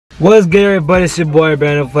What's good, everybody? It's your boy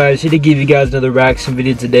BrandoFlash here to give you guys another reaction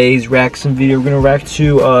video. Today's reaction video, we're gonna react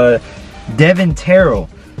to Devvon Terrell,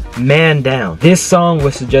 Man Down. This song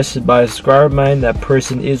was suggested by a subscriber of mine. That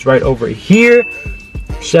person is right over here.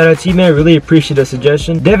 Shout out to you, man. Really appreciate the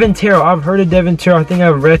suggestion. Devvon Terrell, I've heard of Devvon Terrell. I think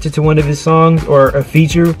I've reacted to one of his songs or a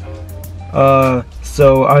feature.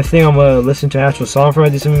 So I think I'm gonna listen to an actual song from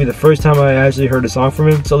him. This is gonna be the first time I actually heard a song from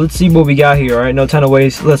him. So let's see what we got here. All right, no time to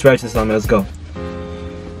waste. Let's react to the song. Let's go.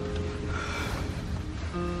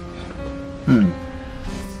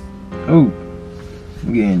 Oh,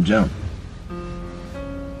 I'm getting jumped.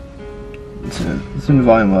 Let's turn the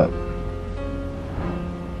volume up.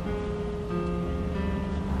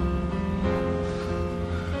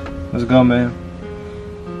 Let's go, man.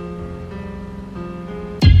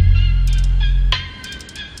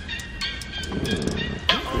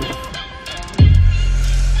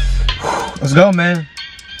 Let's go, man.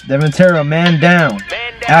 Devvon Terrell, Man Down.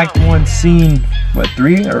 Act 1, scene, what,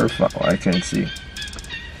 3 or 5? Oh, I can't see.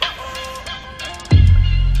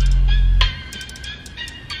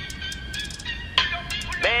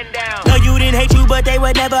 No, you didn't hate you, but they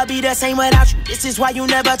would never be the same without you. This is why you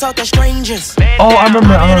never talk to strangers. Oh, I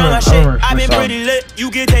remember. I've been pretty lit.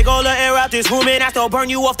 You can take all the air out this room and I still burn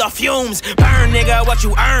you off the fumes. Burn, nigga, what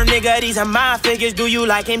you earn, nigga. These are my figures. Do you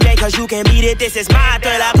like him, Jay? Cause you can beat it. This is my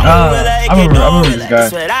third. I remember this guy.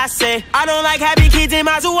 That's what I say. I don't like happy kids in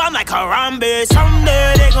my zoo. I'm like Harambe.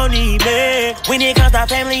 Someday they gon' need me. When it comes to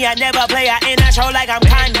family, I never play. I end that show like I'm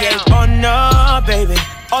Kanye. Oh no, baby.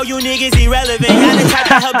 All you niggas irrelevant. Y'all the type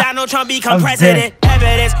to help Donald Trump become president.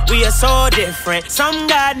 Evidence, we are so different. Some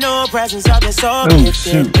got no presence, others so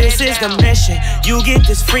gifted. This is the mission. You get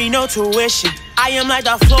this free, no tuition. I am like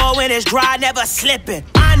the floor when it's dry, never slipping.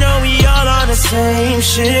 I know we all on the same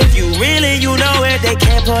shit. If you really, you know it, they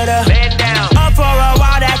can't put a man down. Up for a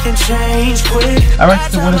while, that can change quick. I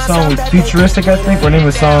reckon the one song was Futuristic, I think. Her name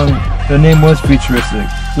was Futuristic.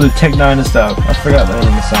 It was Tech 9 and stuff. I forgot the name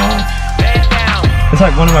of the song. It's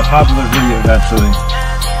like one of my popular videos, actually.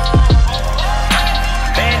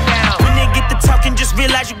 When they get to talking, just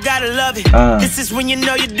realize you gotta love it. This is when you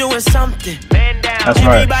know you're doing something. That's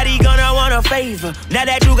right. Everybody gonna want a favor. Now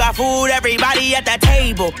that you got food, everybody at the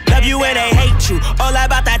table. Love you and they hate you. All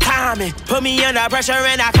about that timing. Put me under pressure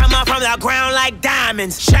and I come up from the ground like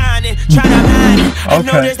diamonds. Shining, trying to hide it. I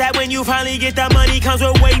noticed that when you finally get the money, comes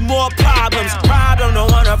with way more problems. Problem,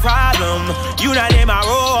 don't want a problem. You not in my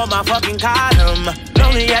row or my fucking column.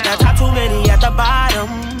 Lonely at the top, too many at the bottom.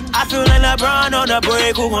 I feel like LeBron on the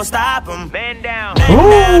break, who gon' stop him? Man down,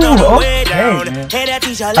 man down, on the way down. Hey, that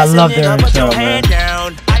teacher, I love their intro, man.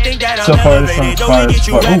 Down. I think that so I'm far, elevated, don't get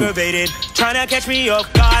you aggravated. Tryna catch me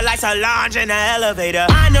off guard like Solange in the elevator.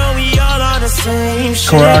 I know we all on the same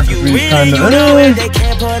shit. You really, you know it, they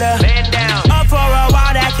can't put a man down. Up for a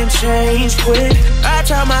while, that can change quick. I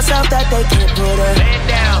tell myself that they can't put a man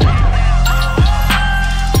down.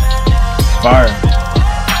 Fire.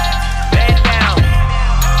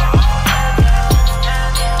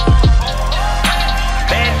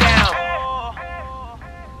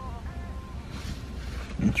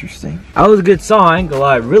 Interesting. That was a good song, I ain't gonna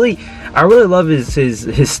lie. I really love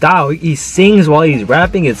his style. He sings while he's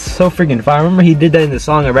rapping. It's so freaking fire. I remember he did that in the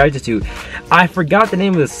song I reacted to. I forgot the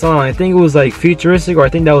name of the song. I think it was like Futuristic, or I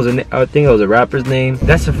think it was a rapper's name.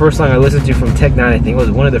 That's the first song I listened to from Tech 9. I think it was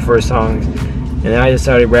one of the first songs. And I just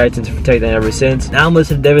started reacting to Tech 9 ever since. Now I'm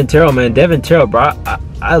listening to Devvon Terrell, man. Devvon Terrell, bro.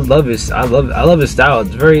 I love his style.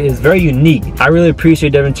 It's very unique. I really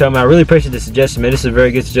appreciate Devvon Terrell, man. I really appreciate the suggestion, man. This is a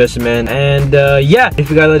very good suggestion, man. And yeah, if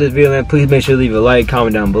you guys like this video, man, please make sure to leave a like,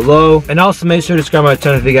 comment down below, and also make sure to subscribe to my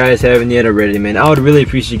channel if you guys haven't yet already, man. I would really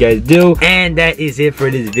appreciate you guys do. And that is it for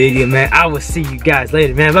this video, man. I will see you guys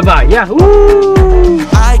later, man. Bye bye. Yeah. Woo!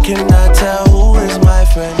 I cannot tell who is my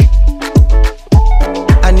friend.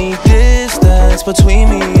 I need distance between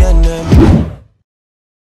me and them.